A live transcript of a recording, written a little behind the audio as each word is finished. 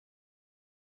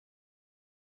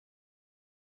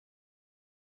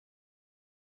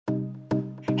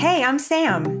Hey, I'm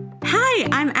Sam. Hi,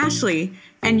 I'm Ashley,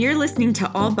 and you're listening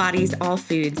to All Bodies, All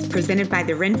Foods, presented by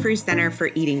the Renfrew Center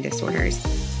for Eating Disorders.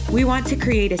 We want to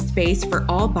create a space for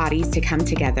all bodies to come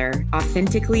together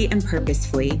authentically and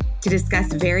purposefully to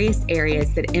discuss various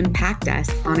areas that impact us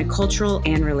on a cultural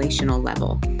and relational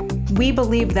level. We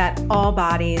believe that all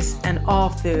bodies and all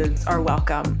foods are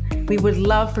welcome. We would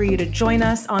love for you to join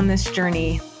us on this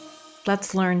journey.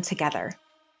 Let's learn together.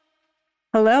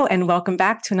 Hello, and welcome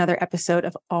back to another episode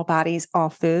of All Bodies, All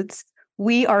Foods.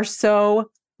 We are so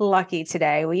lucky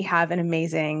today. We have an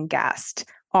amazing guest,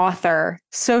 author,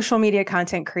 social media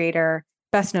content creator,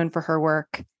 best known for her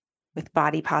work with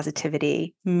body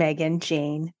positivity,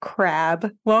 Jayne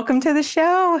Crabbe. Welcome to the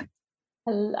show.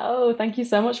 Hello. Thank you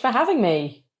so much for having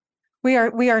me. We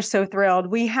are so thrilled.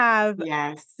 We have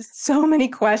so many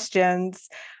questions.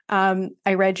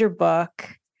 I read your book,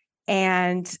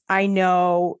 and I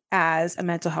know as a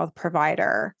mental health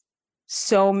provider,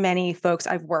 so many folks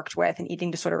I've worked with in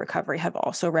eating disorder recovery have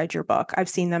also read your book. I've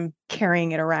seen them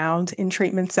carrying it around in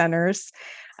treatment centers.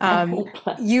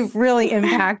 You've really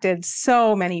impacted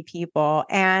so many people.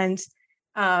 And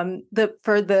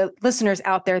for the listeners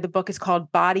out there, the book is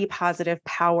called Body Positive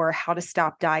Power: How to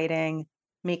Stop Dieting,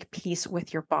 Make Peace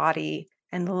with Your Body,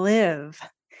 and Live.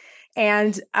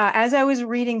 And as I was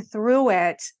reading through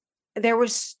it, it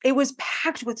was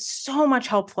packed with so much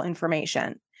helpful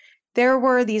information. There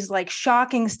were these like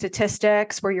shocking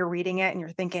statistics where you're reading it and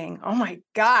you're thinking, oh my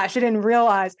gosh, I didn't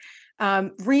realize.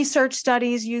 Research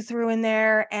studies you threw in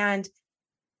there, and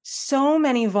so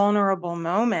many vulnerable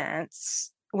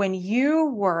moments when you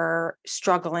were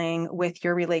struggling with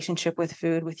your relationship with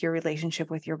food, with your relationship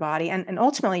with your body, and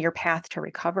ultimately your path to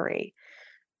recovery.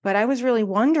 But I was really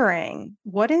wondering,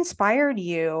 what inspired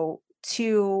you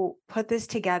to put this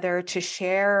together, to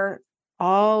share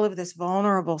all of this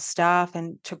vulnerable stuff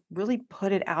and to really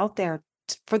put it out there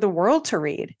for the world to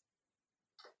read?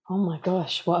 Oh my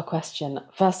gosh, what a question.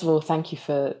 First of all, thank you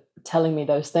for telling me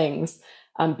those things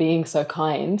and being so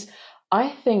kind. I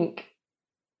think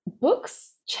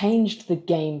books changed the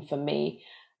game for me.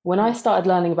 When I started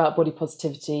learning about body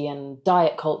positivity and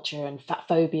diet culture and fat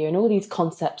phobia and all these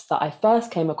concepts that I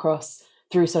first came across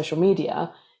through social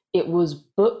media, it was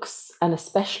books, and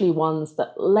especially ones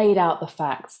that laid out the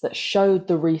facts, that showed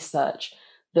the research,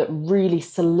 that really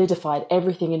solidified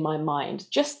everything in my mind.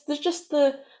 Just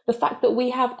the fact that we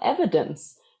have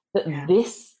evidence that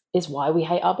this is why we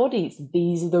hate our bodies.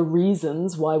 These are the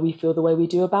reasons why we feel the way we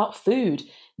do about food.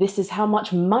 This is how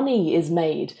much money is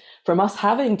made from us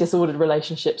having disordered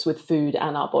relationships with food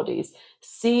and our bodies.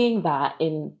 Seeing that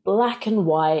in black and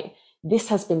white, this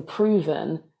has been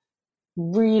proven,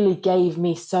 really gave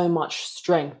me so much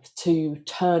strength to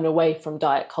turn away from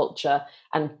diet culture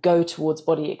and go towards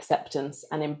body acceptance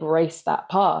and embrace that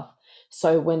path.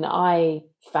 So when I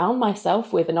found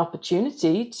myself with an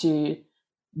opportunity to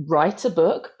write a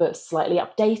book, but slightly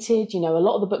updated, a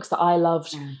lot of the books that I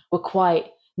loved were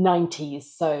quite 90s.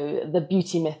 So The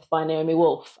Beauty Myth by Naomi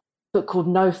Wolf, book called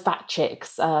No Fat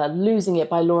Chicks, Losing It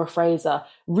by Laura Fraser,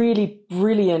 really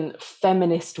brilliant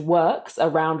feminist works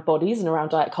around bodies and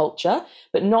around diet culture,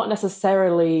 but not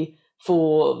necessarily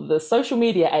for the social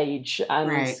media age.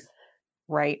 And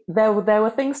there were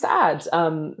things to add.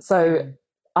 So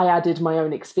I added my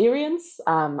own experience,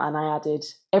 and I added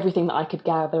everything that I could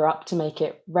gather up to make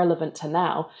it relevant to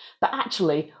now. But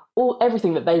actually,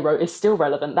 everything that they wrote is still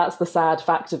relevant. That's the sad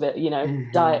fact of it.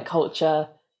 Diet culture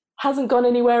hasn't gone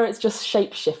anywhere. It's just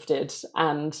shape-shifted.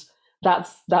 And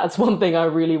that's one thing I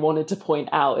really wanted to point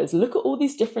out is look at all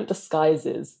these different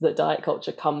disguises that diet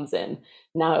culture comes in.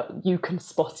 Now you can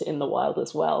spot it in the wild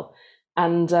as well.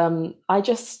 And there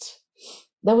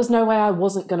was no way I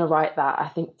wasn't going to write that. I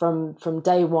think from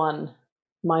day one,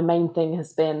 my main thing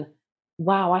has been,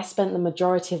 wow, I spent the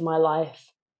majority of my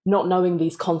life not knowing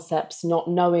these concepts, not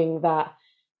knowing that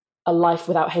a life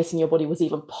without hating your body was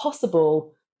even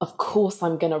possible. Of course,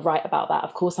 I'm going to write about that.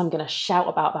 Of course, I'm going to shout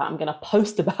about that. I'm going to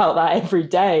post about that every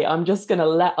day. I'm just going to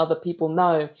let other people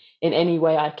know in any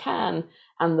way I can.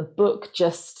 And the book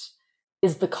just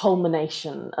is the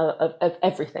culmination of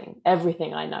everything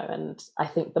I know. And I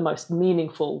think the most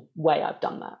meaningful way I've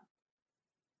done that.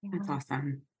 That's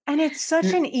awesome. And it's such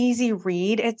an easy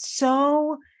read. It's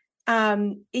so,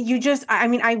 I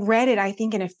read it, I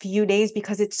think in a few days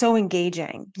because it's so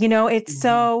engaging, it's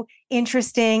so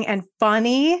interesting and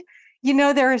funny.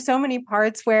 There are so many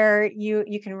parts where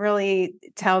you can really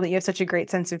tell that you have such a great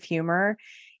sense of humor.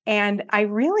 And I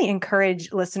really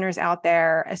encourage listeners out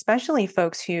there, especially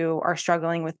folks who are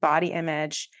struggling with body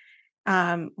image.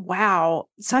 Wow,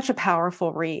 such a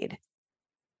powerful read.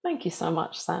 Thank you so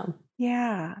much, Sam.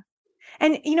 Yeah.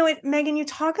 And Megan, you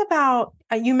talk about,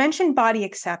 you mentioned body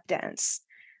acceptance.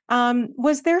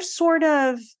 Was there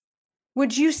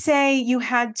would you say you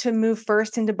had to move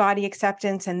first into body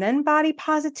acceptance and then body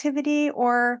positivity,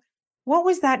 or what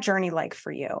was that journey like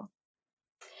for you?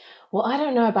 Well, I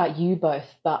don't know about you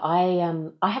both, but I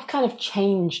have kind of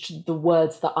changed the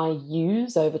words that I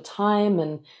use over time,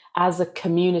 and as a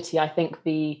community, I think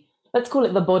let's call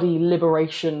it the body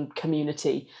liberation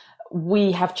community,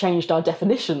 we have changed our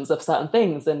definitions of certain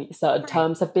things, and certain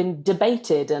terms have been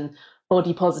debated, and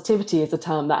body positivity is a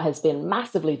term that has been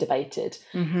massively debated.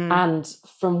 Mm-hmm. And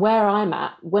from where I'm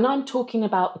at, when I'm talking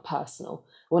about the personal,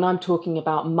 when I'm talking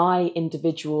about my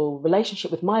individual relationship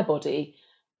with my body,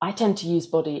 I tend to use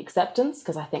body acceptance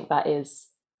because I think that is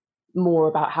more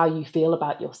about how you feel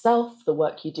about yourself, the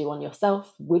work you do on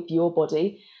yourself with your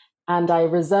body. And I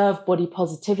reserve body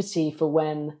positivity for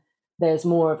when there's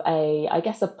more of a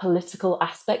political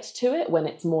aspect to it, when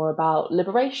it's more about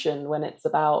liberation, when it's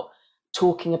about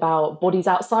talking about bodies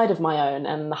outside of my own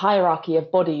and the hierarchy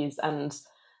of bodies and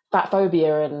fat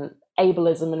phobia and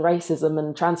ableism and racism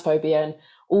and transphobia and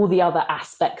all the other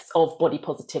aspects of body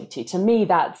positivity. To me,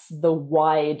 that's the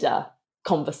wider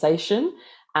conversation,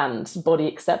 and body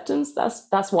acceptance,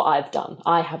 that's what I've done.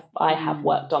 I have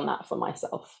worked on that for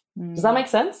myself. Does that make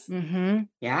sense? Mm-hmm.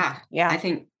 Yeah. I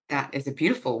think that is a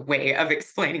beautiful way of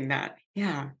explaining that.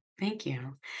 Yeah. Thank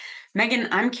you. Megan,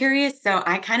 I'm curious. So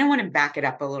I kind of want to back it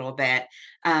up a little bit.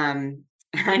 I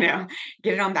know,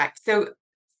 get it on back. So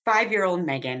 5-year-old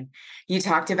Megan, you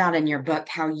talked about in your book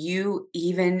how you,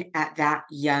 even at that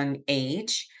young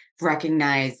age,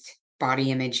 recognized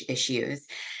body image issues.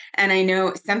 And I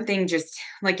know something just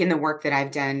like in the work that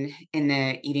I've done in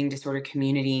the eating disorder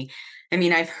community, I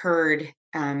mean, I've heard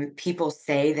people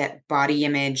say that body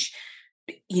image,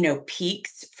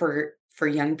 peaks for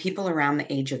young people around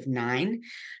the age of 9,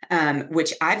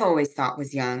 which I've always thought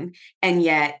was young. And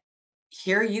yet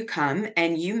here you come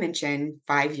and you mentioned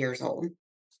 5 years old.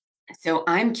 So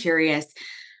I'm curious,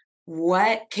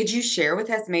 what could you share with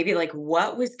us, maybe like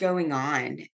what was going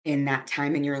on in that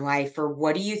time in your life, or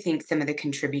what do you think some of the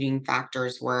contributing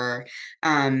factors were?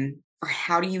 Or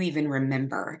how do you even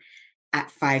remember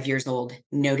at 5 years old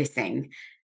noticing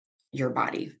your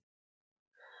body?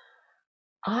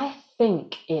 I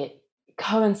think it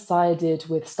coincided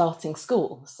with starting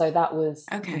school. So that was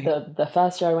the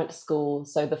first year I went to school.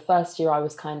 So the first year I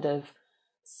was kind of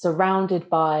surrounded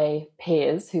by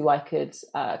peers who I could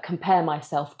compare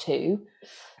myself to.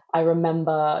 I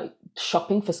remember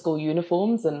shopping for school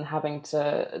uniforms and having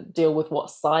to deal with what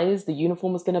size the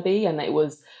uniform was going to be. And it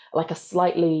was like a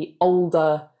slightly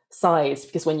older size,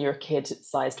 because when you're a kid, it's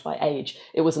sized by age.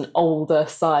 It was an older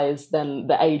size than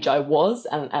the age I was,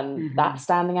 and mm-hmm. that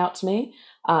standing out to me.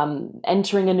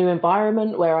 Entering a new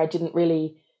environment where I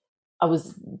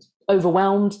was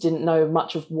overwhelmed, didn't know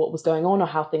much of what was going on or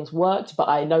how things worked, but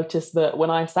I noticed that when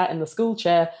I sat in the school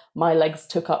chair, my legs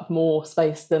took up more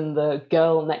space than the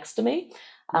girl next to me.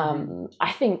 Mm-hmm.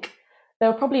 I think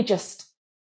there were probably just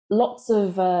lots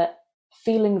of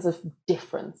feelings of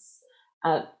difference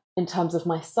in terms of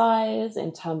my size,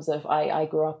 in terms of I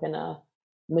grew up in a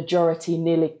majority,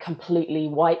 nearly completely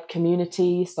white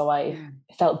community, so I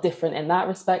felt different in that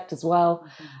respect as well.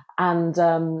 Mm-hmm.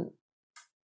 And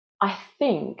I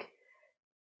think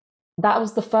that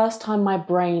was the first time my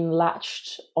brain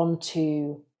latched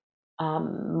onto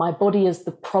my body as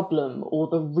the problem or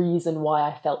the reason why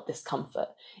I felt discomfort.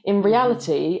 In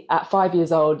reality, at 5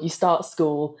 years old, you start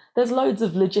school, there's loads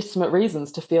of legitimate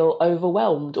reasons to feel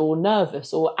overwhelmed or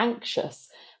nervous or anxious.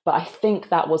 But I think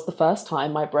that was the first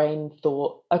time my brain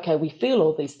thought, okay, we feel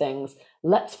all these things,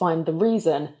 let's find the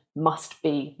reason, must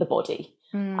be the body.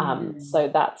 So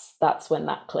that's when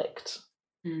that clicked.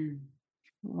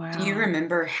 Wow. Do you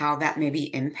remember how that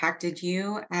maybe impacted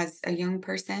you as a young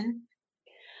person?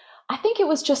 I think it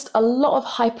was just a lot of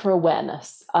hyper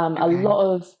awareness, a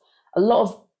lot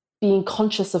of being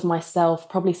conscious of myself,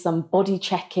 probably some body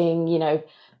checking,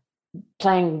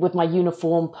 playing with my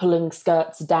uniform, pulling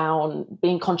skirts down,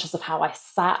 being conscious of how I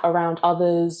sat around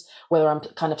others, whether I'm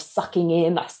kind of sucking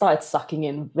in. I started sucking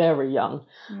in very young.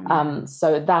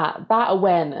 So that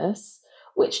awareness,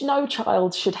 which no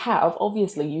child should have,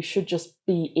 obviously you should just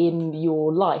be in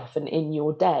your life and in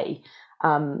your day.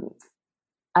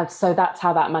 And so that's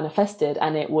how that manifested.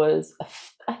 And it was,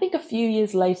 I think, a few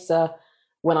years later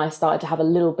when I started to have a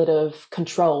little bit of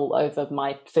control over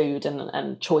my food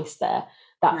and choice there.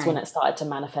 That's when it started to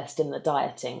manifest in the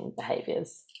dieting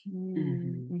behaviors.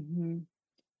 Mm-hmm.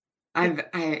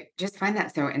 I just find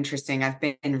that so interesting. I've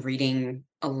been reading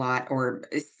a lot, or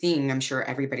seeing, I'm sure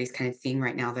everybody's kind of seeing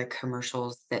right now, the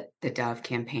commercials that the Dove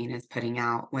campaign is putting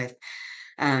out with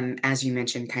as you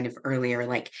mentioned kind of earlier,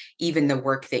 like even the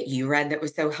work that you read that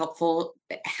was so helpful,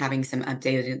 having some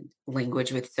updated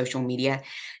language with social media.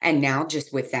 And now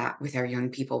just with that, with our young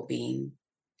people being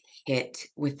hit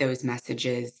with those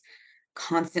messages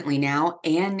constantly now,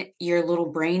 and your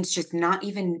little brains just not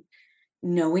even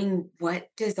knowing what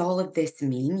does all of this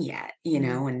mean yet,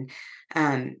 and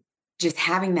just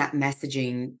having that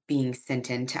messaging being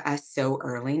sent in to us so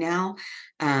early now,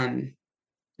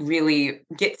 really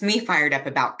gets me fired up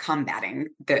about combating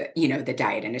the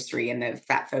diet industry and the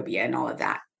fat phobia and all of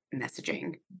that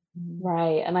messaging.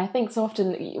 Right. And I think so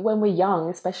often when we're young,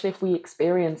 especially if we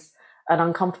experience an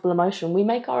uncomfortable emotion, we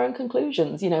make our own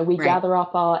conclusions. We Right. gather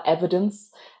up our evidence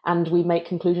and we make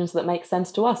conclusions that make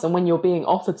sense to us. And when you're being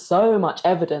offered so much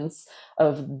evidence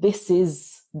of this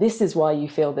is why you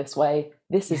feel this way,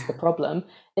 this is the problem,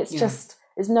 it's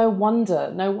no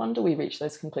wonder we reach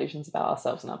those conclusions about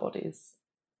ourselves and our bodies.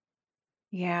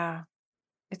 Yeah.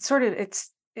 It's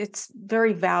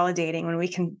very validating when we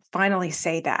can finally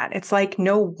say that. It's like,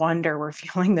 no wonder we're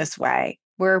feeling this way.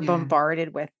 We're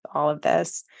bombarded with all of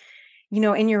this.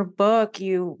 In your book,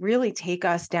 you really take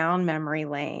us down memory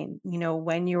lane,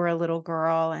 when you were a little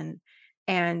girl and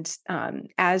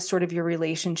as sort of your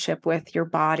relationship with your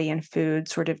body and food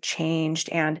sort of changed.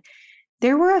 And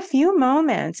there were a few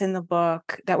moments in the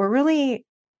book that were really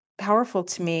powerful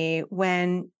to me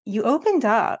when you opened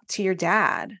up to your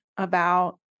dad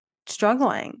about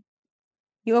struggling.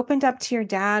 You opened up to your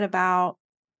dad about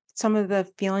some of the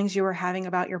feelings you were having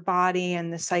about your body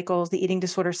and the cycles, the eating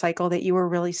disorder cycle that you were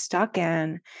really stuck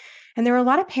in. And there were a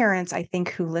lot of parents, I think,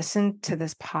 who listened to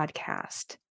this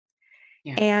podcast.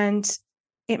 Yeah. And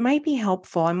it might be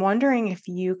helpful. I'm wondering if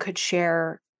you could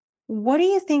share, what do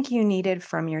you think you needed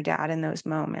from your dad in those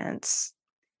moments?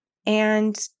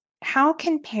 And how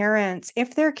can parents,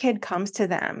 if their kid comes to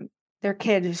them, their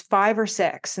kid is 5 or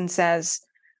 6 and says,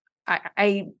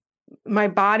 my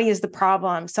body is the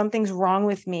problem, something's wrong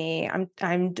with me,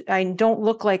 I don't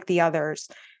look like the others.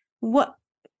 What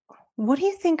do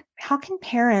you think? How can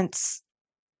parents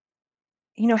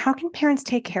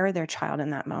take care of their child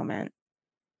in that moment?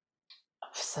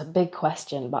 It's a big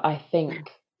question, but I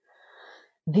think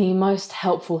the most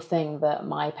helpful thing that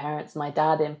my parents, my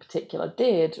dad in particular,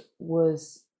 did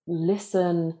was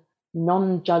listen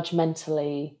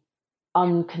non-judgmentally,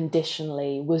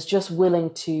 unconditionally, was just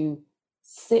willing to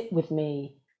sit with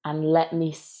me and let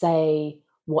me say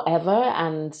whatever,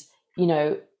 and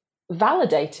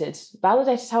validated how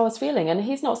I was feeling. And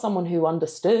he's not someone who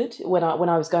understood when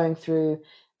I was going through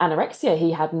anorexia.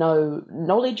 He had no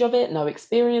knowledge of it, no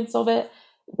experience of it,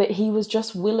 but he was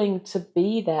just willing to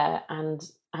be there and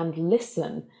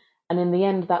listen. And in the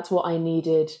end, that's what I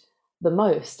needed the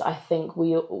most. I think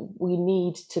we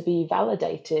need to be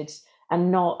validated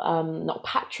and not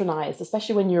patronized,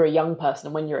 especially when you're a young person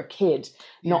and when you're a kid,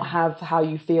 not have how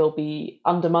you feel be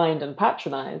undermined and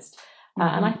patronized.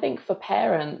 And I think for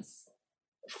parents,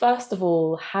 first of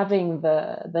all, having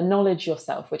the knowledge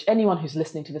yourself, which anyone who's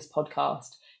listening to this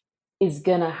podcast is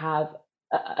going to have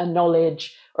a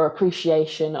knowledge or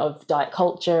appreciation of diet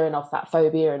culture and of fat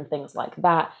phobia and things like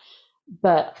that.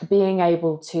 But being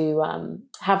able to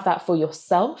have that for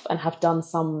yourself and have done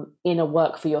some inner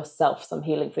work for yourself, some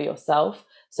healing for yourself,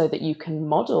 so that you can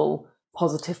model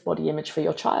positive body image for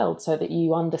your child, so that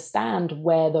you understand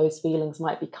where those feelings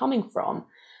might be coming from.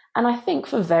 And I think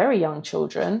for very young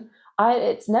children,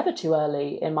 it's never too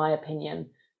early, in my opinion,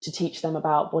 to teach them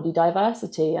about body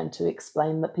diversity and to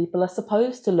explain that people are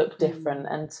supposed to look different,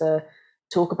 and to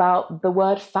talk about the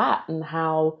word fat and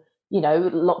how,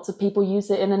 lots of people use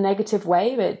it in a negative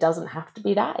way, but it doesn't have to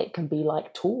be that. It can be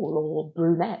like tall or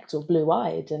brunette or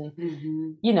blue-eyed. And,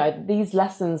 these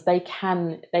lessons, they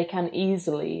can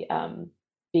easily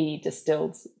be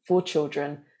distilled for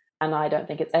children. And I don't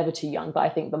think it's ever too young, but I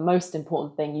think the most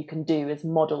important thing you can do is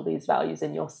model these values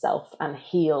in yourself and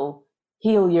heal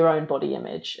your own body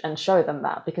image and show them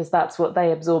that, because that's what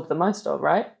they absorb the most of,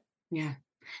 right? Yeah.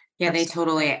 They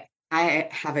totally. I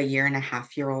have a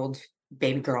 1.5-year-old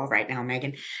baby girl right now,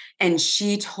 Megan, and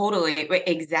she totally,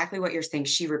 exactly what you're saying.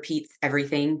 She repeats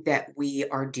everything that we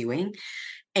are doing.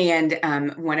 And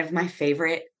one of my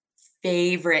favorite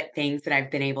things that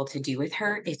I've been able to do with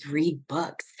her is read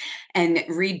books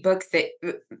that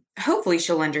hopefully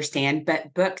she'll understand,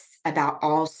 but books about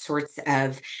all sorts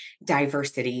of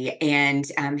diversity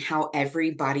and how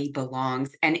everybody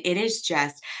belongs. And it is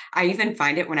just, I even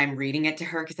find it when I'm reading it to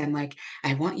her, because I'm like,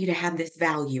 I want you to have this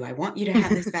value. I want you to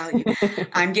have this value.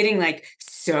 I'm getting like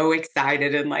so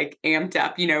excited and like amped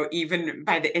up, even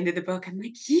by the end of the book, I'm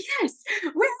like, yes,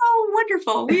 we're all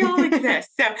wonderful. We all exist.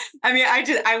 So, I mean,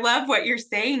 I love what you're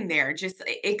saying there. Just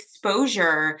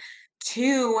exposure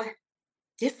to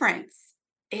difference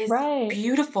is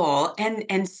beautiful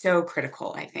and so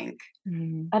critical, I think.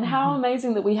 And how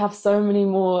amazing that we have so many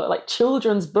more like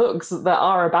children's books that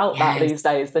are about that these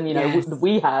days than,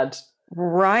 we had.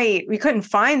 Right. We couldn't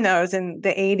find those in the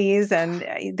 80s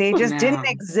and they just didn't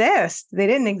exist. They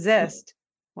didn't exist.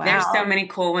 Wow. There's so many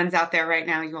cool ones out there right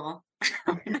now, you all.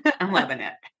 I'm loving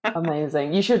it.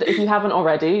 Amazing. You should, if you haven't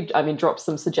already, drop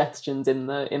some suggestions in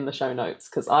the show notes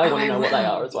because I want to know what they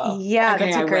are as well. Yeah,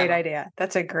 okay, that's a great idea.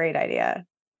 That's a great idea.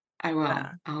 I will.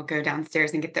 I'll go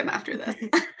downstairs and get them after this.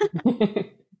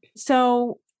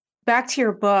 So back to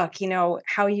your book,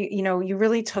 how you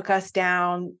really took us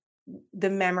down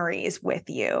the memories with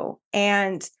you.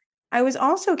 And I was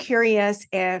also curious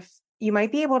if you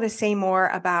might be able to say more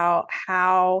about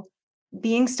how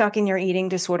being stuck in your eating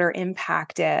disorder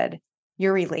impacted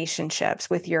your relationships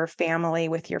with your family,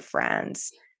 with your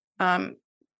friends. I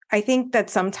think that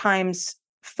sometimes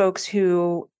folks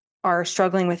who are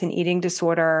struggling with an eating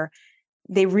disorder,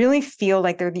 they really feel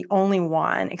like they're the only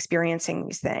one experiencing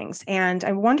these things. And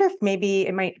I wonder if maybe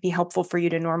it might be helpful for you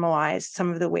to normalize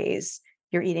some of the ways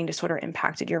your eating disorder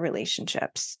impacted your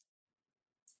relationships.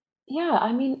 Yeah,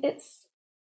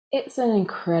 it's an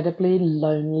incredibly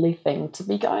lonely thing to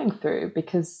be going through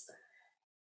because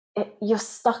you're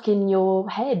stuck in your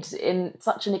head in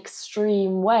such an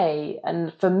extreme way.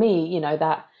 And for me,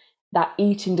 that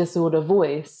eating disorder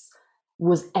voice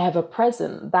was ever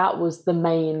present. That was the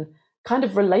main kind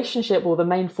of relationship or the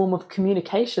main form of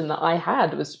communication that I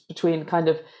had was between kind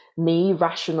of me,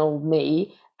 rational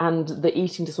me, and the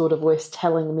eating disorder voice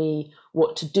telling me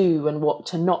what to do and what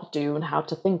to not do and how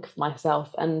to think of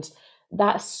myself. And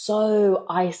that's so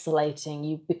isolating.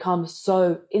 You become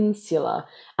so insular.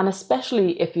 And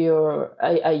especially if you're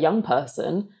a young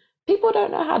person, people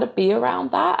don't know how to be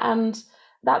around that. And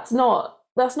that's not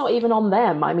even on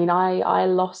them. I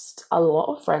lost a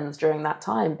lot of friends during that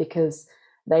time because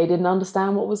they didn't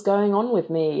understand what was going on with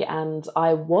me. And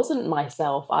I wasn't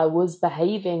myself. I was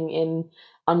behaving in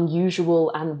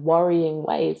unusual and worrying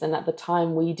ways. And at the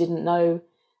time, we didn't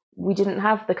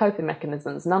have the coping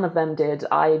mechanisms. None of them did.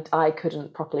 I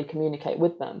couldn't properly communicate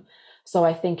with them. So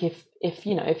I think if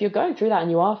you're going through that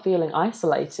and you are feeling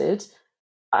isolated,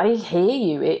 I hear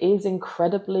you. It's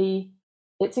incredibly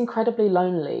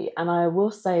lonely. And I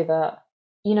will say that,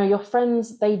 your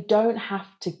friends, they don't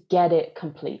have to get it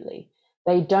completely.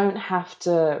 They don't have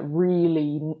to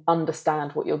really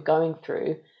understand what you're going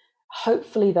through.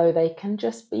 Hopefully, though, they can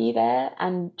just be there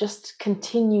and just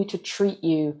continue to treat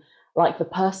you like the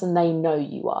person they know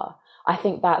you are. I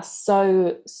think that's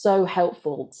so, so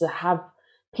helpful to have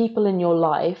people in your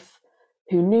life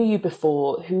who knew you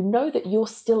before, who know that you're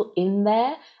still in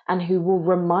there and who will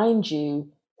remind you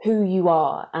who you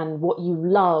are and what you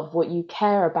love, what you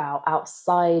care about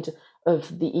outside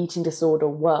of the eating disorder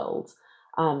world.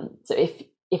 So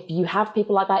if you have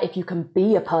people like that, if you can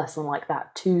be a person like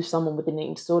that to someone with an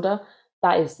eating disorder,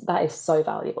 that is so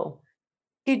valuable.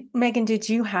 Megan, did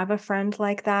you have a friend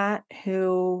like that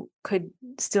who could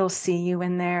still see you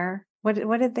in there? What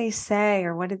did they say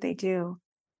or what did they do?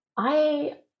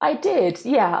 I did.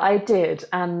 Yeah, I did.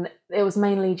 And it was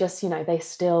mainly just, they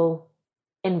still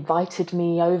invited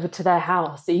me over to their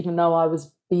house, even though I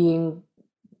was being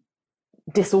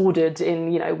disordered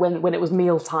in, when it was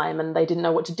mealtime and they didn't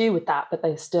know what to do with that, but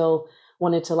they still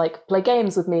wanted to play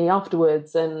games with me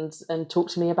afterwards and talk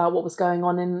to me about what was going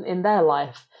on in their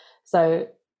life. So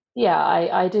yeah,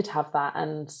 I did have that,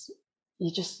 and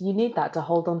you need that to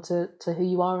hold on to who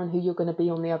you are and who you're going to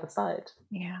be on the other side.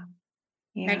 Yeah.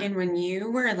 Megan, when you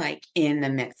were in the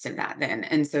midst of that then,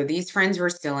 and so these friends were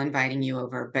still inviting you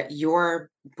over, but your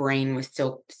brain was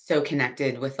still so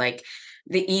connected with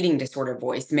the eating disorder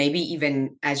voice, maybe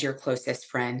even as your closest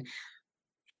friend,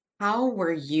 how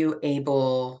were you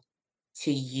able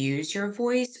to use your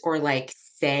voice or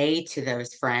say to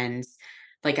those friends,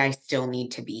 I still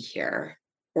need to be here?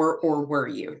 Or were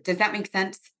you? Does that make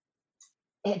sense?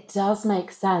 It does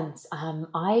make sense.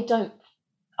 I don't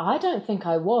think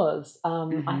I was.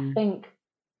 I think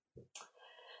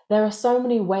there are so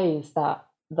many ways that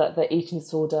the eating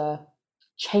disorder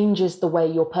changes the way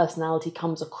your personality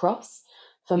comes across.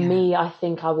 For me, I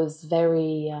think I was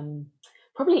very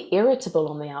probably irritable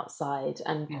on the outside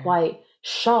and quite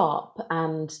sharp.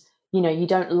 And, you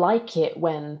don't like it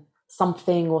when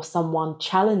something or someone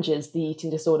challenges the eating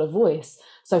disorder voice.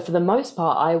 So for the most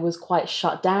part, I was quite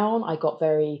shut down. I got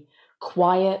very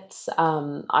quiet.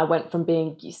 I went from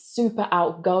being super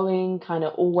outgoing, kind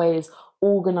of always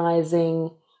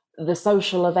organizing the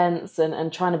social events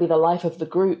and trying to be the life of the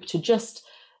group, to just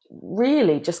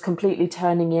really just completely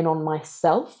turning in on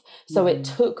myself. So it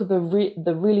took the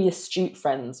really astute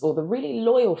friends or the really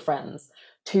loyal friends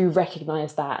to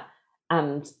recognize that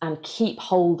and keep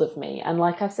hold of me. And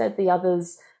like I said, the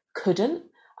others couldn't.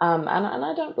 And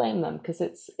I don't blame them, because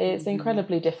it's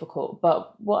incredibly difficult.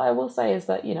 But what I will say is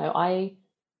that, I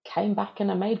came back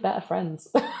and I made better friends.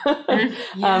 And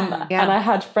I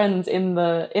had friends in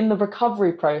the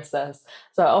recovery process.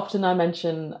 So often I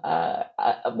mention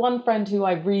one friend who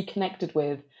I reconnected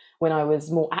with when I was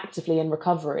more actively in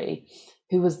recovery,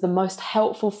 who was the most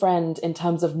helpful friend in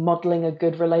terms of modeling a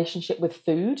good relationship with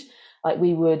food. Like,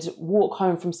 we would walk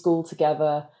home from school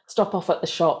together, stop off at the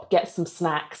shop, get some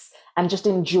snacks, and just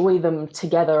enjoy them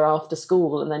together after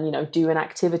school, and then, do an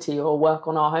activity or work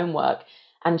on our homework.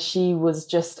 And she was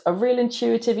just a real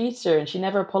intuitive eater, and she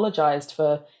never apologized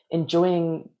for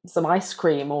enjoying some ice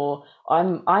cream, or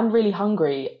I'm really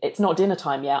hungry, it's not dinner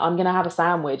time yet, I'm going to have a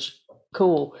sandwich.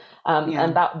 Cool.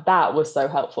 And that was so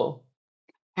helpful.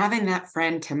 Having that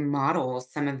friend to model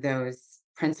some of those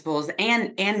principles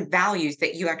and values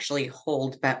that you actually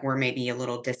hold, but were maybe a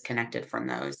little disconnected from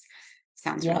those,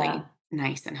 sounds really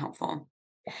nice and helpful.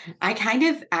 I kind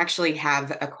of actually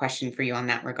have a question for you on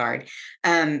that regard.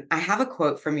 I have a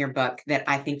quote from your book that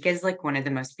I think is like one of the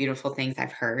most beautiful things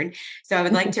I've heard. So I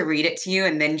would like to read it to you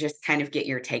and then just kind of get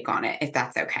your take on it, if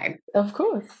that's okay. Of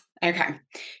course. Okay.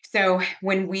 So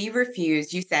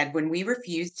you said, when we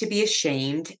refuse to be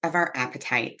ashamed of our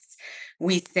appetites,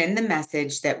 we send the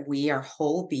message that we are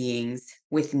whole beings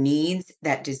with needs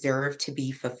that deserve to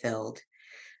be fulfilled.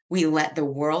 We let the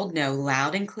world know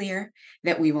loud and clear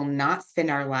that we will not spend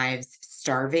our lives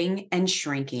starving and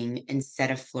shrinking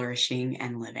instead of flourishing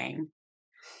and living.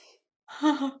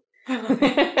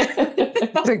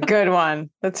 That's a good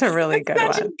one. That's a really good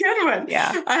one. Such a good one.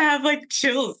 Yeah. I have like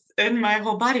chills in my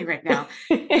whole body right now.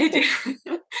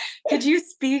 Could you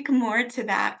speak more to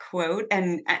that quote?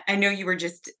 And I know you were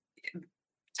just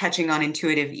touching on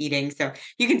intuitive eating, so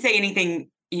you can say anything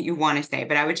you want to say,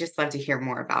 but I would just love to hear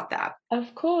more about that.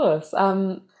 Of course.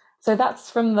 So that's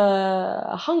from the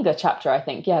hunger chapter, I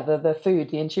think. Yeah, the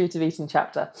food, the intuitive eating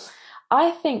chapter.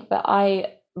 I think that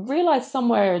I realized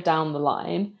somewhere down the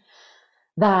line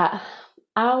that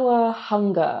our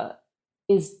hunger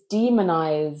is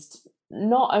demonized,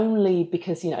 not only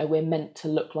because, we're meant to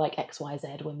look like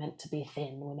XYZ, we're meant to be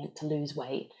thin, we're meant to lose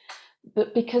weight,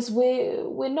 but because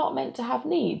we're not meant to have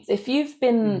needs. If you've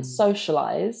been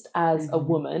socialized as a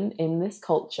woman in this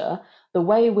culture, the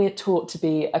way we're taught to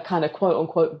be a kind of quote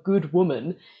unquote good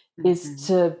woman is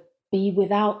to be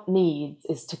without needs,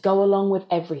 is to go along with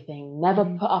everything, never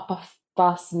put up a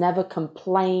fuss, never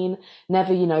complain,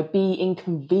 never, be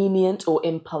inconvenient or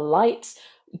impolite,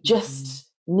 just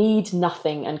need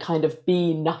nothing and kind of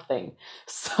be nothing.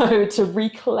 So to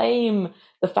reclaim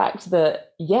the fact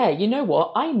that, you know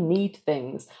what, I need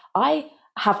things. I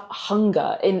have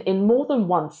hunger in more than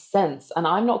one sense, and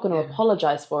I'm not going to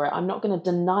apologize for it. I'm not going to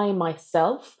deny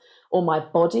myself or my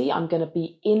body. I'm going to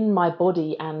be in my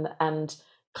body and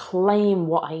claim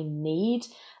what I need.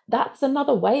 That's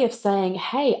another way of saying,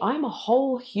 hey, I'm a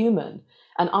whole human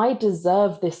and I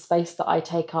deserve this space that I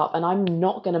take up, and I'm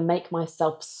not going to make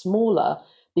myself smaller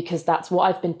because that's what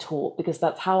I've been taught, because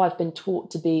that's how I've been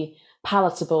taught to be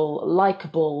palatable,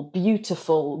 likable,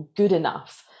 beautiful, good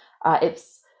enough.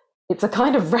 It's a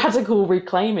kind of radical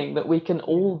reclaiming that we can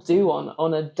all do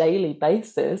on a daily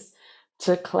basis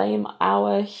to claim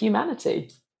our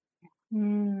humanity.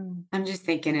 I'm just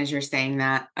thinking as you're saying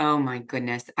that, oh my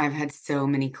goodness, I've had so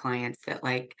many clients that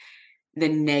like the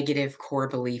negative core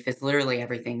belief is literally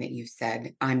everything that you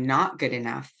said. I'm not good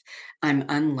enough. I'm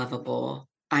unlovable.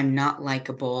 I'm not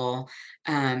likable.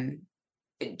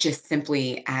 Just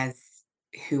simply as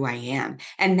who I am.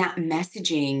 And that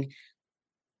messaging,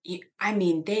 I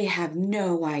mean, they have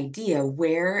no idea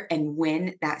where and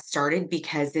when that started,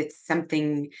 because it's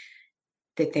something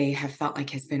that they have felt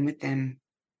like has been with them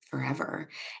forever.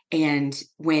 And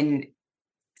when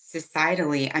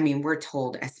societally, I mean, we're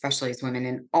told, especially as women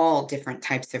in all different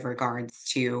types of regards,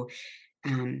 to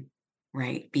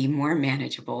be more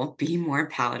manageable, be more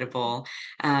palatable,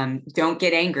 don't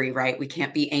get angry, right? We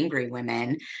can't be angry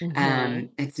women.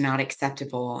 It's not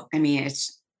acceptable. I mean,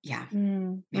 it's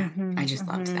I just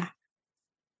loved that.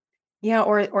 Yeah,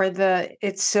 or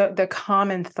it's so the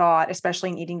common thought, especially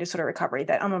in eating disorder recovery,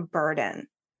 that I'm a burden,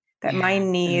 that my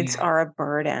needs are a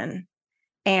burden.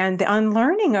 And the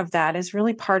unlearning of that is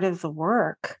really part of the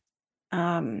work.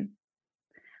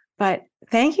 But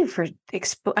thank you for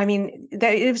I mean,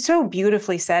 that it was so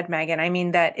beautifully said, Megan. I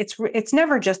mean, that it's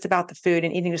never just about the food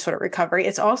and eating disorder recovery.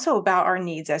 It's also about our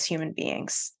needs as human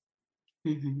beings.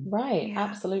 Right. Yeah.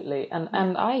 Absolutely.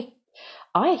 And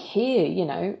I hear, you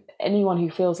know, anyone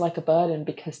who feels like a burden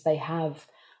because they have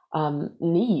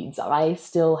needs. I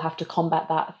still have to combat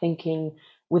that thinking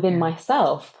within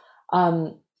myself.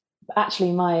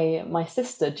 Actually, my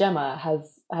sister Gemma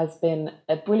has been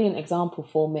a brilliant example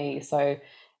for me. So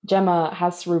Gemma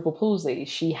has cerebral palsy.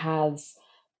 She has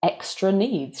extra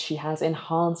needs. She has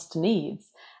enhanced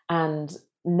needs, and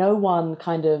no one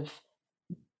kind of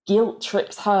guilt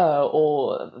trips her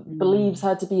or believes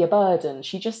her to be a burden.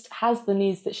 She just has the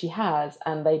needs that she has,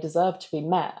 and they deserve to be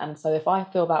met. And so if I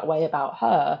feel that way about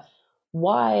her,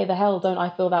 why the hell don't I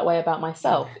feel that way about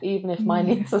myself, even if my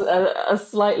needs are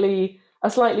slightly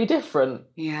different?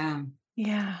 Yeah.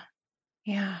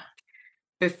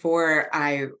 Before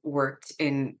I worked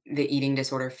in the eating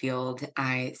disorder field,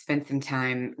 I spent some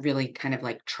time really kind of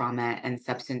like trauma and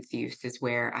substance use is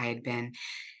where I had been.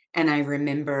 And I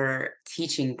remember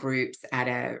teaching groups at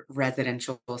a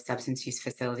residential substance use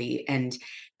facility and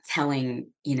telling,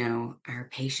 our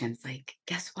patients, like,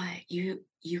 guess what? You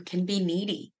can be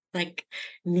needy. Like,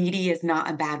 needy is not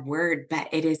a bad word, but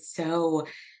it is so,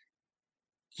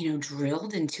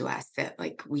 drilled into us that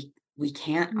like we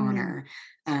can't honor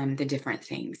the different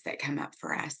things that come up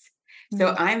for us.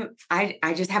 So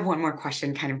I just have one more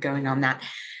question kind of going on that.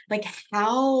 Like,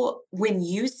 how, when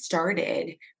you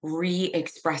started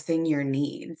re-expressing your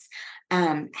needs,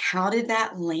 how did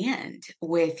that land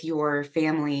with your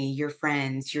family, your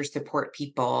friends, your support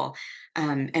people?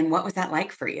 And what was that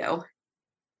like for you?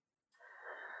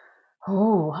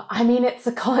 Oh, I mean, it's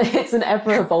an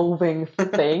ever evolving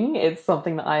thing. It's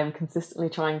something that I am consistently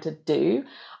trying to do.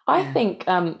 I think,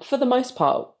 for the most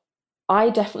part, I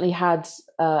definitely had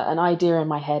an idea in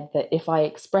my head that if I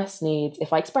express needs,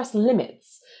 if I express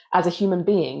limits as a human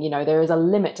being, there is a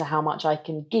limit to how much I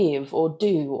can give or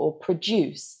do or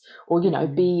produce or,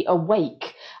 be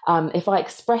awake. If I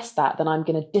express that, then I'm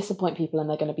going to disappoint people and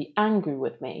they're going to be angry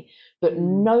with me. But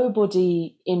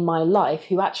nobody in my life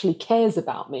who actually cares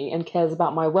about me and cares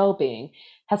about my well-being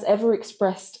has ever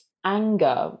expressed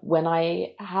anger when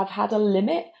I have had a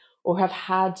limit or have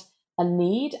had a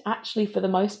need. Actually, for the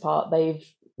most part, they've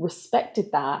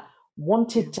respected that,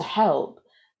 wanted to help.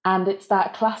 And it's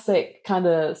that classic kind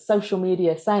of social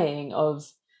media saying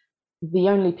of the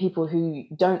only people who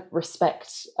don't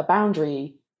respect a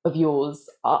boundary of yours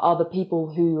are the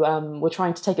people who were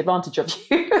trying to take advantage of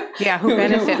you. Who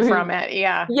benefit from it.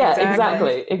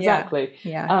 Exactly.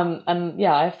 Yeah. And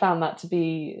I found that to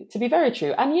be very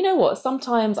true. And you know what?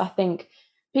 Sometimes I think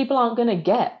people aren't going to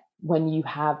get when you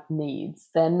have needs.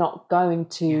 They're not going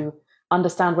to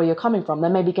understand where you're coming from. They're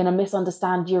maybe going to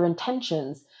misunderstand your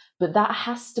intentions, but that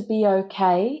has to be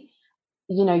okay.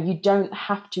 You don't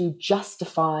have to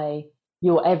justify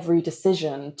your every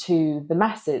decision to the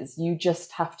masses. You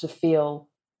just have to feel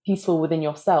peaceful within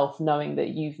yourself, knowing that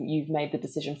you've made the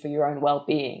decision for your own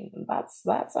well-being. That's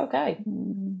okay.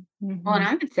 Well, and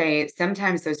I would say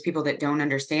sometimes those people that don't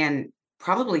understand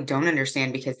probably don't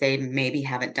understand because they maybe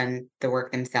haven't done the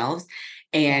work themselves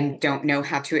and don't know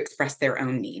how to express their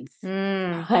own needs.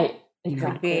 Right.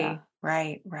 Exactly.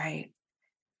 Right.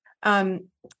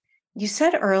 You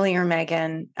said earlier,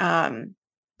 Megan,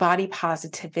 body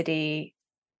positivity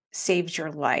saved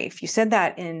your life. You said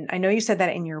that I know you said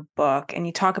that in your book, and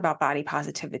you talk about body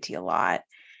positivity a lot.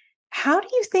 How do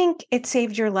you think it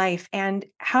saved your life? And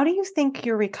how do you think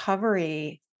your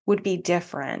recovery would be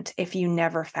different if you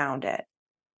never found it?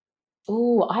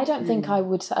 Oh, I don't think I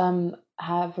would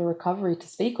have a recovery to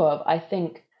speak of. I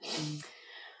think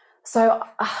so.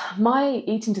 My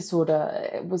eating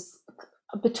disorder was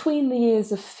between the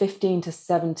years of 15 to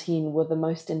 17 were the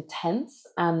most intense,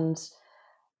 and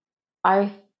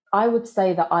I would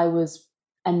say that I was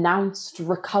announced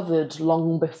recovered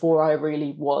long before I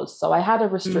really was. So I had a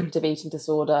restrictive eating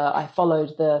disorder. I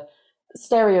followed the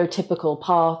stereotypical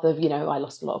path of, I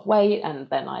lost a lot of weight, and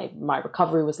then my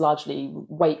recovery was largely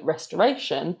weight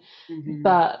restoration.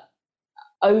 But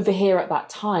over here at that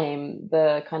time,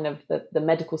 the kind of the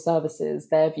medical services,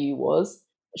 their view was,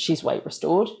 she's weight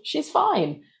restored, she's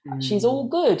fine, she's all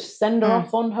good, send her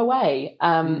off on her way.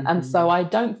 And so I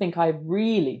don't think I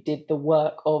really did the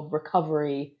work of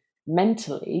recovery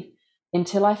mentally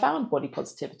until I found body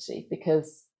positivity,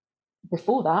 because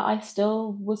before that I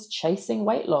still was chasing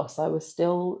weight loss. I was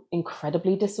still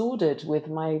incredibly disordered with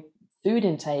my food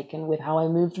intake and with how I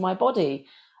moved my body.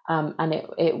 And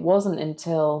it wasn't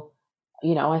until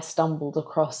I stumbled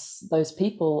across those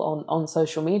people on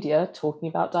social media talking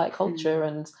about diet culture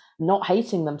and not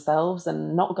hating themselves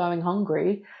and not going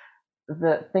hungry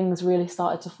that things really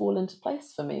started to fall into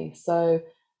place for me. So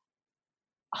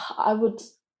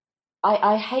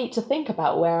I hate to think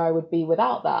about where I would be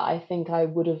without that. I think I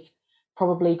would have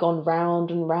probably gone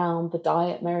round and round the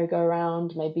diet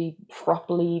merry-go-round, maybe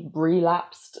properly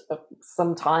relapsed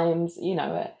sometimes,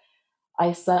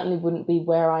 I certainly wouldn't be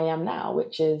where I am now,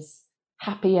 which is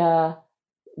happier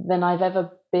than I've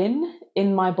ever been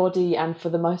in my body and for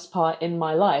the most part in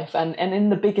my life, and in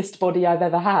the biggest body I've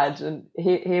ever had. And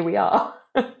here we are.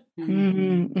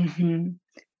 Mm-hmm.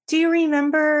 Do you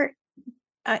remember,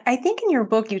 I think in your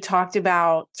book you talked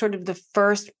about sort of the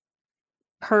first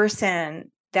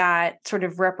person that sort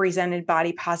of represented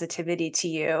body positivity to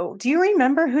you. Do you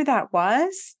remember who that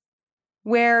was?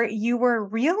 Where you were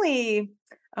really,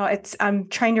 I'm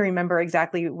trying to remember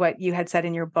exactly what you had said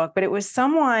in your book, but it was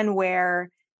someone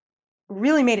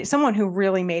someone who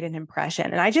really made an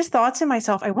impression. And I just thought to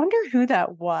myself, I wonder who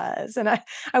that was. And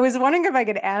I was wondering if I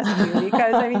could ask you,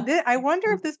 because I mean, I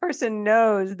wonder if this person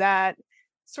knows that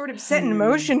sort of set in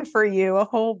motion for you a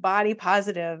whole body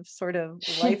positive sort of life.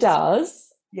 She does.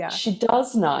 Yeah. She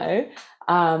does know.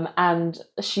 And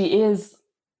she is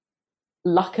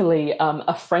luckily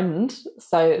a friend.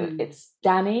 So it's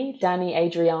Danny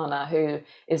Adriana, who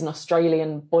is an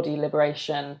Australian body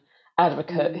liberation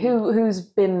advocate who's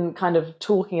been kind of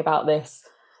talking about this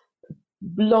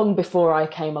long before I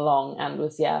came along, and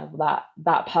was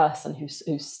that person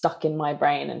who's stuck in my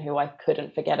brain and who I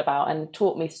couldn't forget about and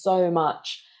taught me so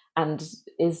much and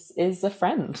is a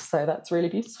friend. So that's really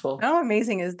beautiful. How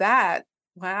amazing is that?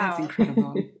 Wow. That's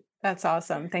incredible. That's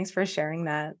awesome. Thanks for sharing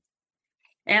that.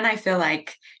 And I feel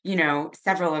like,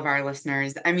 several of our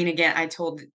listeners, I mean, again, I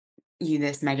told you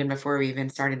this, Megan, before we even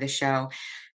started the show,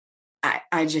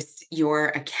 I just, your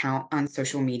account on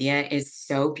social media is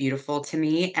so beautiful to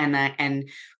me. And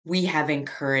we have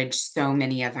encouraged so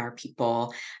many of our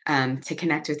people to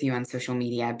connect with you on social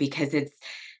media, because it's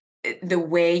the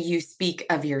way you speak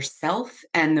of yourself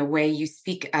and the way you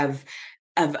speak of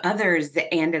others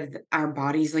and of our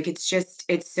bodies. Like,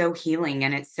 it's so healing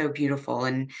and it's so beautiful.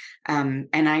 And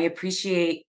I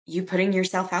appreciate you putting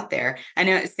yourself out there. I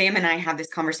know Sam and I have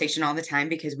this conversation all the time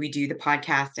because we do the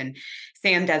podcast and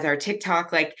Sam does our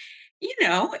TikTok. Like,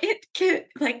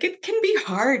 it can be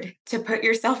hard to put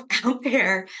yourself out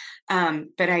there.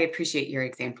 But I appreciate your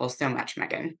example so much,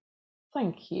 Megan.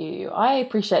 Thank you. I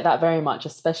appreciate that very much,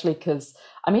 especially because,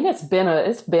 I mean, it's been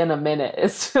a minute.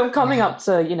 It's coming up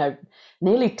to,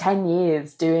 nearly 10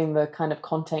 years doing the kind of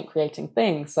content creating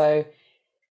thing. So,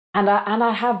 and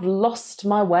I have lost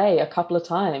my way a couple of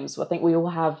times. I think we all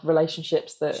have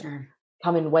relationships that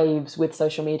come in waves with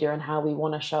social media and how we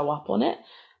want to show up on it.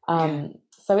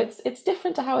 So it's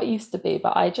different to how it used to be,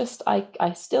 but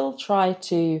I still try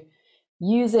to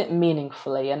use it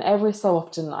meaningfully. And every so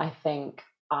often I think,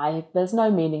 there's no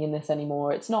meaning in this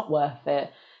anymore. It's not worth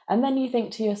it. And then you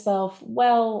think to yourself,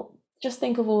 well, just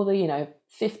think of all the,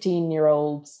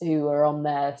 15-year-olds who are on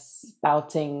there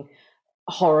spouting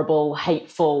horrible,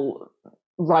 hateful,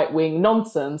 right-wing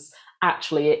nonsense.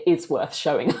 Actually, it is worth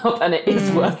showing up, and it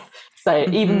is worth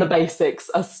saying. Even the basics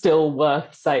are still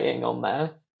worth saying on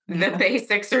there. The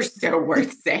basics are so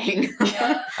worth saying.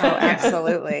 Oh,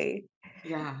 absolutely.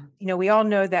 Yeah. We all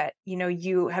know that,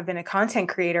 you have been a content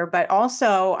creator, but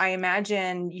also I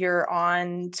imagine you're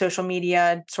on social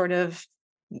media sort of,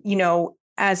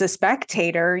 as a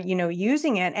spectator,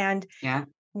 using it. And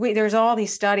there's all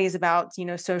these studies about,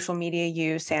 social media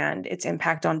use and its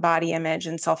impact on body image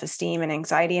and self-esteem and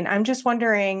anxiety. And I'm just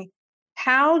wondering,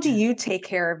 how do you take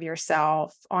care of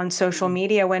yourself on social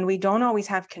media when we don't always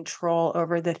have control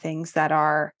over the things that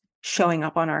are showing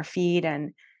up on our feed?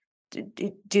 And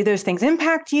do those things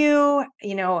impact you?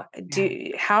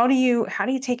 How do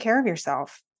you take care of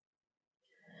yourself?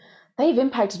 They've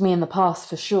impacted me in the past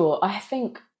for sure. I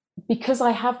think because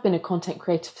I have been a content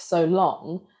creator for so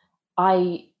long,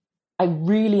 I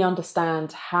really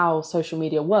understand how social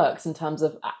media works in terms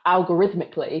of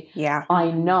algorithmically. Yeah.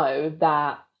 I know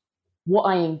that what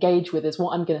I engage with is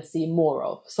what I'm going to see more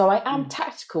of. So I am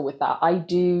tactical with that. I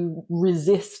do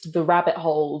resist the rabbit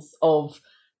holes of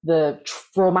the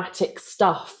traumatic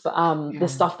stuff, the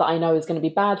stuff that I know is going to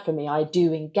be bad for me. I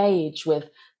do engage with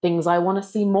things I want to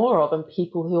see more of and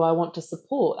people who I want to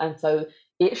support. And so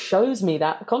it shows me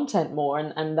that content more,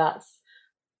 and that's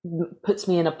puts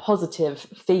me in a positive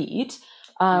feed.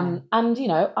 And,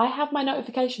 I have my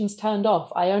notifications turned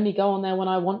off. I only go on there when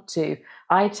I want to.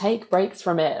 I take breaks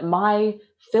from it. My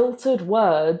filtered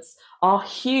words are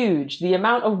huge. The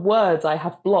amount of words I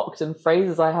have blocked and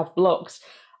phrases I have blocked,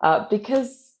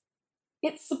 because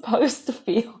it's supposed to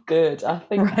feel good. I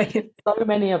think so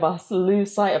many of us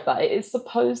lose sight of that. It's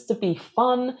supposed to be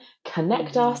fun,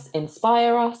 connect us,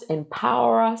 inspire us,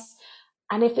 empower us.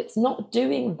 And if it's not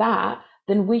doing that,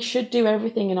 then we should do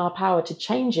everything in our power to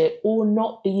change it or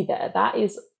not be there. That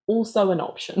is also an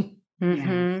option.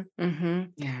 Mm-hmm. Mm-hmm.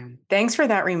 Yeah. Thanks for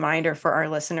that reminder for our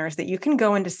listeners that you can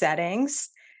go into settings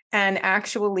and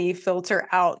actually filter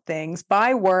out things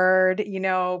by word,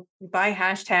 by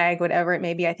hashtag, whatever it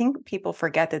may be. I think people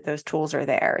forget that those tools are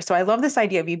there. So I love this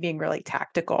idea of you being really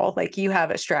tactical. Like you have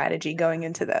a strategy going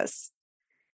into this.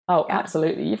 Oh, yeah.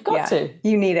 Absolutely. You've got to.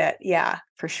 You need it. Yeah,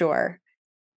 for sure.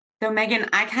 So Megan,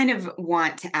 I kind of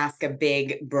want to ask a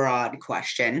big, broad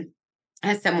question.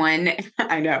 As someone,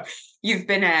 I know you've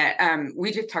been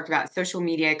we just talked about social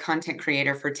media content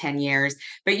creator for 10 years,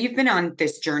 but you've been on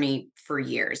this journey for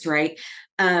years, right?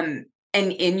 And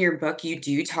in your book, you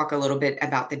do talk a little bit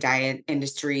about the diet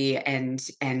industry and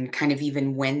kind of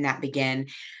even when that began.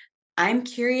 I'm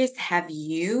curious, have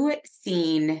you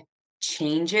seen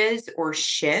changes or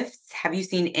shifts? Have you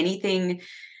seen anything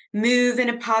move in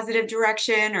a positive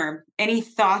direction or any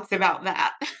thoughts about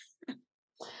that?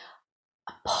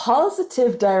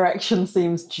 Positive direction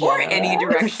seems generous. Or any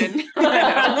direction.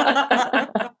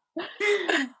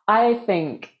 I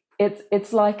think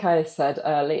it's like I said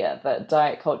earlier, that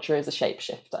diet culture is a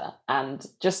shapeshifter. And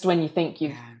just when you think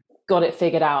you've got it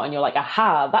figured out and you're like,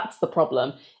 aha, that's the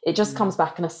problem, it just comes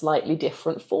back in a slightly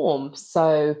different form.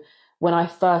 So when I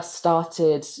first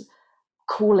started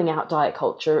calling out diet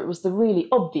culture, it was the really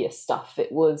obvious stuff.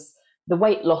 It was the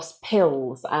weight loss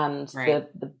pills and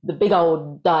the big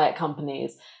old diet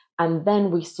companies. And then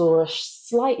we saw a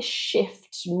slight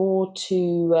shift more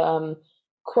to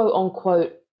quote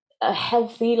unquote a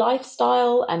healthy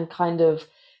lifestyle and kind of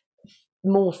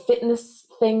more fitness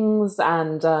things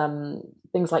and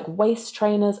things like waist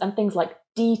trainers and things like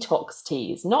detox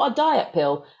teas, not a diet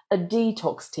pill, a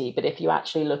detox tea. But if you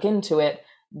actually look into it,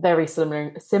 very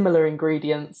similar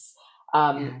ingredients,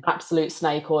 absolute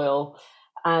snake oil.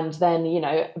 And then,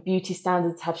 beauty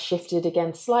standards have shifted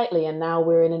again slightly. And now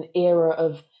we're in an era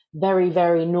of very,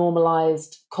 very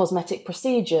normalized cosmetic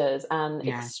procedures and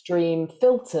extreme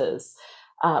filters,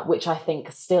 which I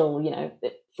think still,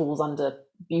 it falls under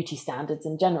beauty standards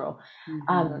in general.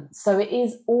 So it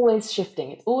is always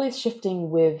shifting. It's always shifting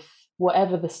with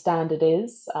whatever the standard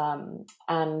is,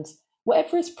 and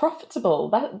whatever is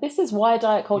profitable. This is why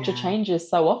diet culture changes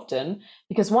so often,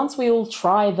 because once we all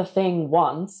try the thing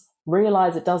once,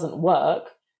 realize it doesn't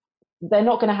work, they're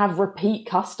not going to have repeat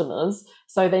customers,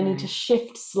 so they need to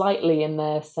shift slightly in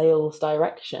their sales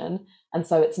direction. And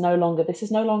so this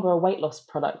is no longer a weight loss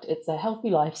product, it's a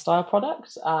healthy lifestyle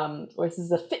product, or this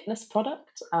is a fitness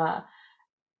product,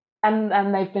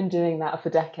 and they've been doing that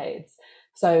for decades.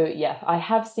 So I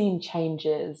have seen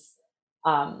changes.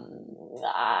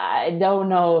 I don't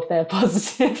know if they're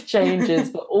positive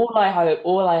changes, but all I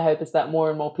hope is that more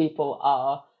and more people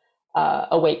are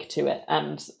awake to it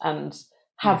and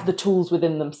have the tools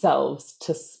within themselves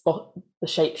to spot the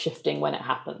shape shifting when it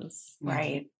happens.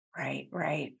 Right. I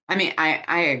mean,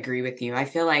 I agree with you. I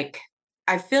feel like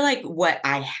what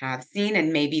I have seen,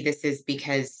 and maybe this is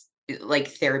because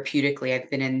like therapeutically, I've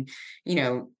been in,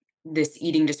 this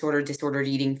disordered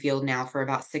eating field now for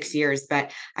about 6 years,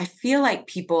 but I feel like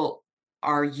people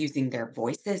are using their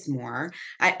voices more.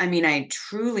 I mean, I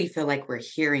truly feel like we're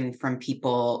hearing from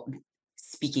people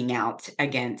speaking out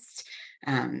against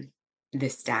the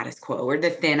status quo or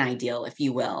the thin ideal, if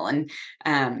you will. And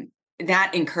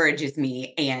that encourages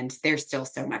me. And there's still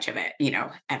so much of it,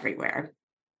 everywhere.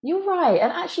 You're right.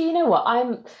 And actually, you know what?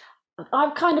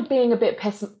 I'm kind of being a bit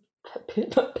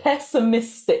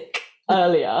pessimistic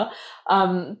earlier,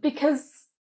 because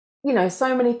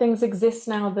so many things exist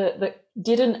now that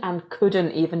didn't and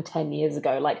couldn't even 10 years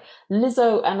ago, like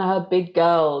Lizzo and her big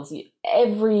girls.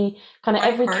 Every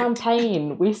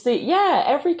campaign we see,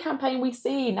 every campaign we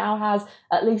see now has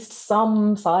at least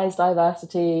some size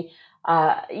diversity,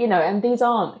 and these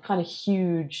aren't kind of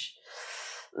huge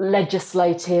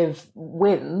legislative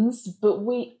wins, but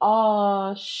we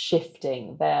are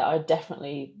shifting. There are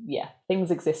definitely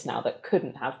things exist now that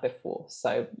couldn't have before.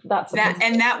 So that's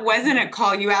and that wasn't a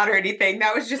call you out or anything.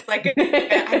 That was just like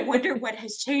I wonder what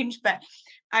has changed. But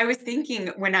I was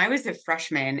thinking when I was a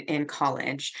freshman in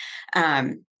college,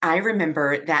 I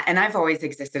remember that, and I've always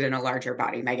existed in a larger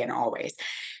body, Megan, always.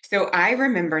 So I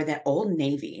remember that Old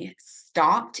Navy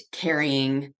stopped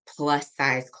carrying plus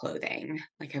size clothing,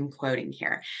 like I'm quoting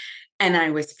here. And I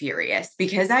was furious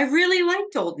because I really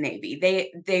liked Old Navy.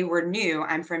 They were new.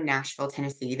 I'm from Nashville,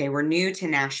 Tennessee. They were new to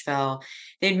Nashville.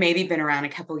 They'd maybe been around a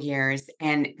couple years,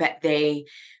 but they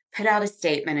put out a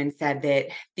statement and said that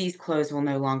these clothes will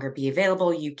no longer be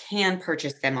available. You can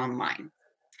purchase them online.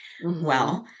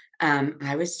 Well,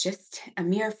 I was just a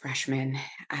mere freshman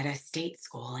at a state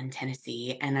school in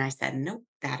Tennessee. And I said, nope,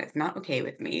 that is not okay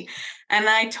with me. And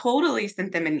I totally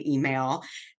sent them an email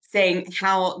saying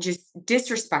how just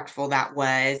disrespectful that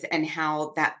was and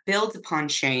how that builds upon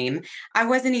shame. I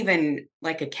wasn't even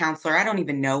like a counselor. I don't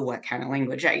even know what kind of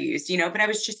language I used, but I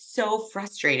was just so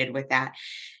frustrated with that.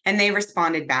 And they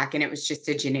responded back, and it was just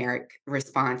a generic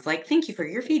response, like, thank you for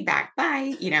your feedback.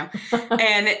 Bye,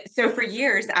 And so for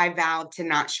years, I vowed to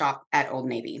not shop at Old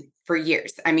Navy for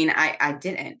years. I mean, I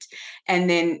didn't.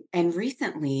 And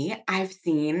recently I've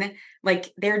seen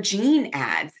like their Jayne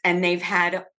ads, and they've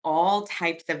had all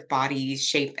types of bodies,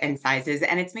 shape, and sizes.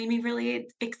 And it's made me really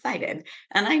excited.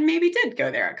 And I maybe did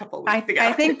go there a couple of weeks ago.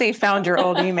 I think they found your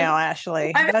old email,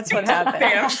 Ashley. That's what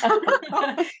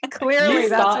happened. Clearly,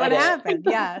 that's what happened.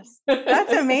 Yes.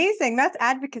 That's amazing. That's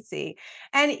advocacy.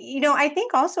 And, I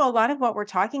think also a lot of what we're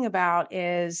talking about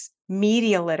is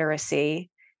media literacy,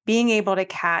 being able to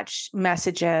catch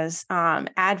messages,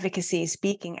 advocacy,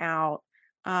 speaking out.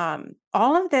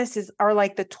 All of this are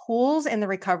like the tools in the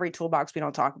recovery toolbox we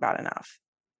don't talk about enough.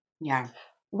 Yeah.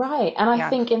 Right. And I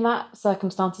think in that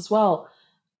circumstance as well,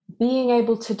 being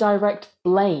able to direct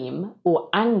blame or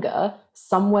anger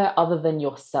somewhere other than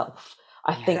yourself.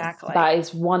 I think that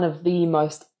is one of the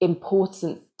most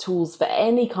important tools for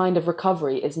any kind of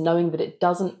recovery, is knowing that it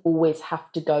doesn't always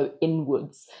have to go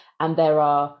inwards, and there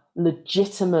are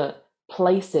legitimate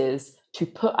places to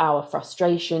put our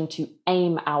frustration, to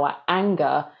aim our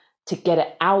anger, to get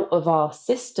it out of our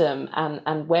system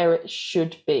and where it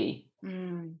should be.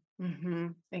 Mm-hmm.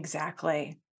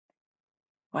 Exactly.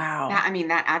 Wow.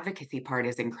 That advocacy part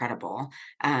is incredible.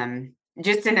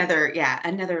 Just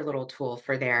another little tool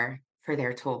for their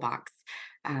toolbox.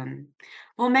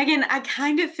 Well, Megan, I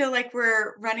kind of feel like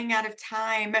we're running out of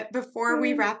time. Before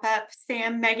we wrap up,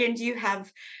 Sam, Megan, do you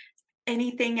have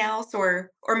anything else?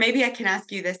 Or maybe I can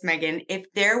ask you this, Megan, if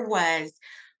there was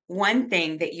one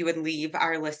thing that you would leave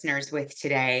our listeners with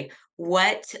today,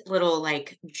 what little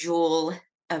like jewel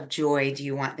of joy do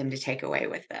you want them to take away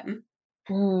with them?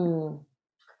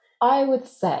 I would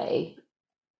say,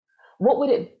 what would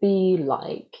it be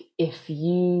like if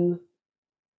you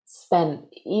spent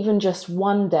even just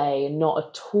one day not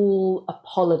at all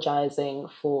apologizing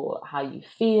for how you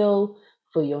feel,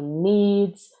 for your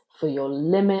needs, for your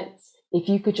limits? If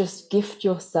you could just gift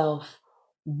yourself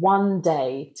one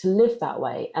day to live that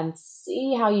way and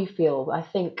see how you feel. I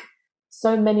think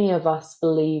so many of us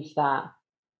believe that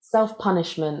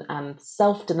self-punishment and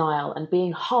self-denial and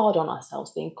being hard on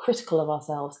ourselves, being critical of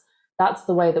ourselves, that's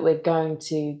the way that we're going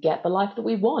to get the life that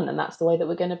we want. And that's the way that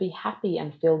we're going to be happy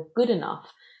and feel good enough.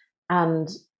 And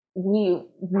we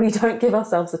don't give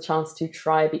ourselves a chance to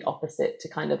try the opposite, to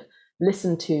kind of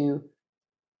listen to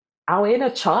our inner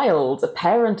child,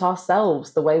 parent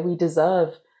ourselves the way we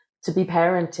deserve to be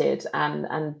parented,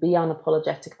 and be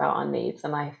unapologetic about our needs.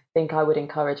 And I think I would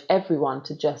encourage everyone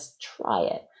to just try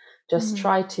it. Just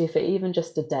try to, for even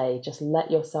just a day, just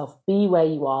let yourself be where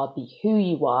you are, be who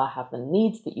you are, have the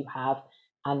needs that you have,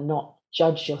 and not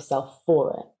judge yourself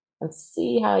for it. And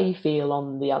see how you feel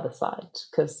on the other side.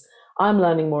 Because I'm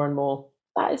learning more and more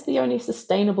that is the only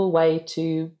sustainable way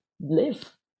to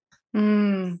live.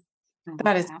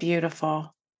 That is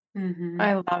beautiful.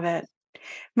 I love it.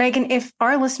 Megan, if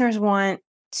our listeners want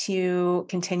to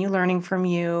continue learning from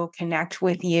you, connect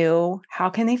with you, how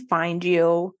can they find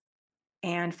you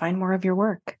and find more of your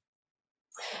work?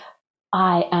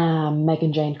 I am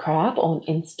Megan Jayne Crabbe on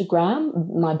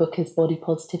Instagram. My book is Body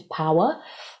Positive Power.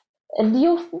 And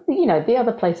the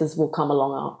other places will come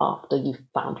along after you've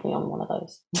found me on one of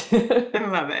those. I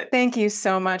love it. Thank you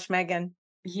so much, Megan.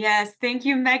 Yes. Thank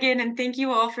you, Megan. And thank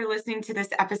you all for listening to this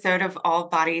episode of All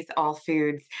Bodies, All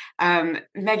Foods.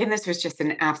 Megan, this was just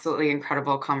an absolutely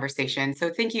incredible conversation. So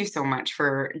thank you so much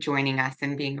for joining us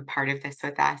and being a part of this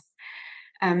with us.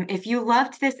 If you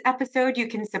loved this episode, you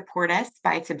can support us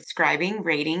by subscribing,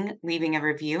 rating, leaving a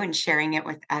review, and sharing it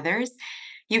with others.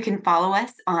 You can follow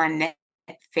us on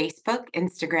Facebook,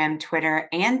 Instagram, Twitter,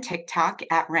 and TikTok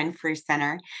at Renfrew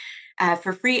Center.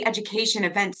 For free education,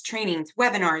 events, trainings,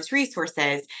 webinars,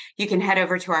 resources, you can head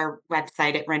over to our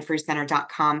website at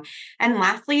renfrewcenter.com. And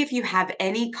lastly, if you have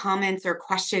any comments or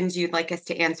questions you'd like us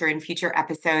to answer in future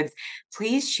episodes,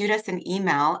 please shoot us an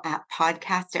email at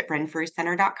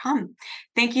podcast@renfrewcenter.com.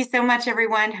 Thank you so much,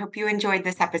 everyone. Hope you enjoyed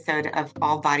this episode of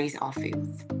All Bodies, All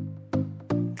Foods.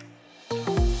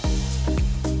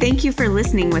 Thank you for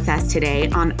listening with us today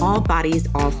on All Bodies,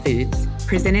 All Foods,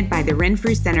 presented by the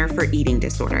Renfrew Center for Eating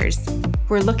Disorders.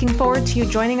 We're looking forward to you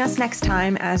joining us next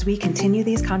time as we continue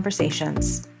these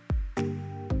conversations.